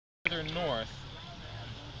further north,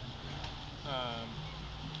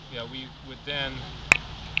 yeah, we would then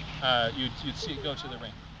you'd see it go to the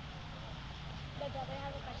ring. My dad, I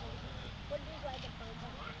have a question. What is why the birds are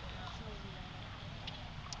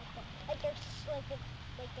so like they're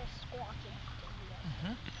like they're squawking in the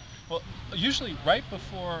morning? Hmm. Well, usually right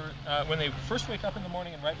before when they first wake up in the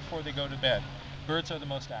morning and right before they go to bed, birds are the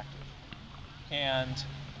most active. And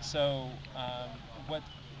so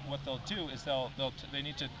what they'll do is they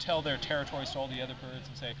need to tell their territories to all the other birds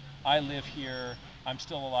and say, I live here, I'm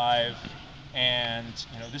still alive, and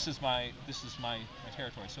this is my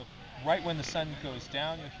territory. So right when the sun goes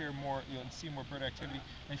down, you'll see more bird activity.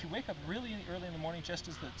 And if you wake up really early in the morning, just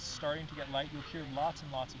as it's starting to get light, you'll hear lots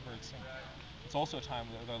and lots of birds singing. It's also a time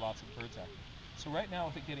where there are lots of birds active. So right now,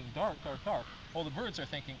 with it getting dark, all the birds are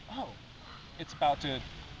thinking, oh, it's about to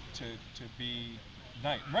be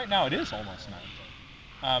night. Right now, it is almost night,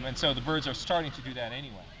 and so the birds are starting to do that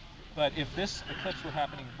anyway. But if this eclipse were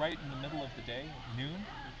happening right in the middle of the day, at noon,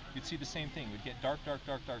 you'd see the same thing. It would get dark, and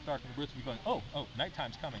the birds would be going, oh,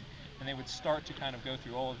 nighttime's coming, and they would start to kind of go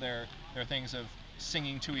through all of their things of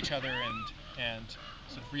singing to each other and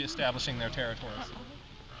sort of reestablishing their territories.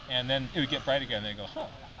 And then it would get bright again, and they go, huh,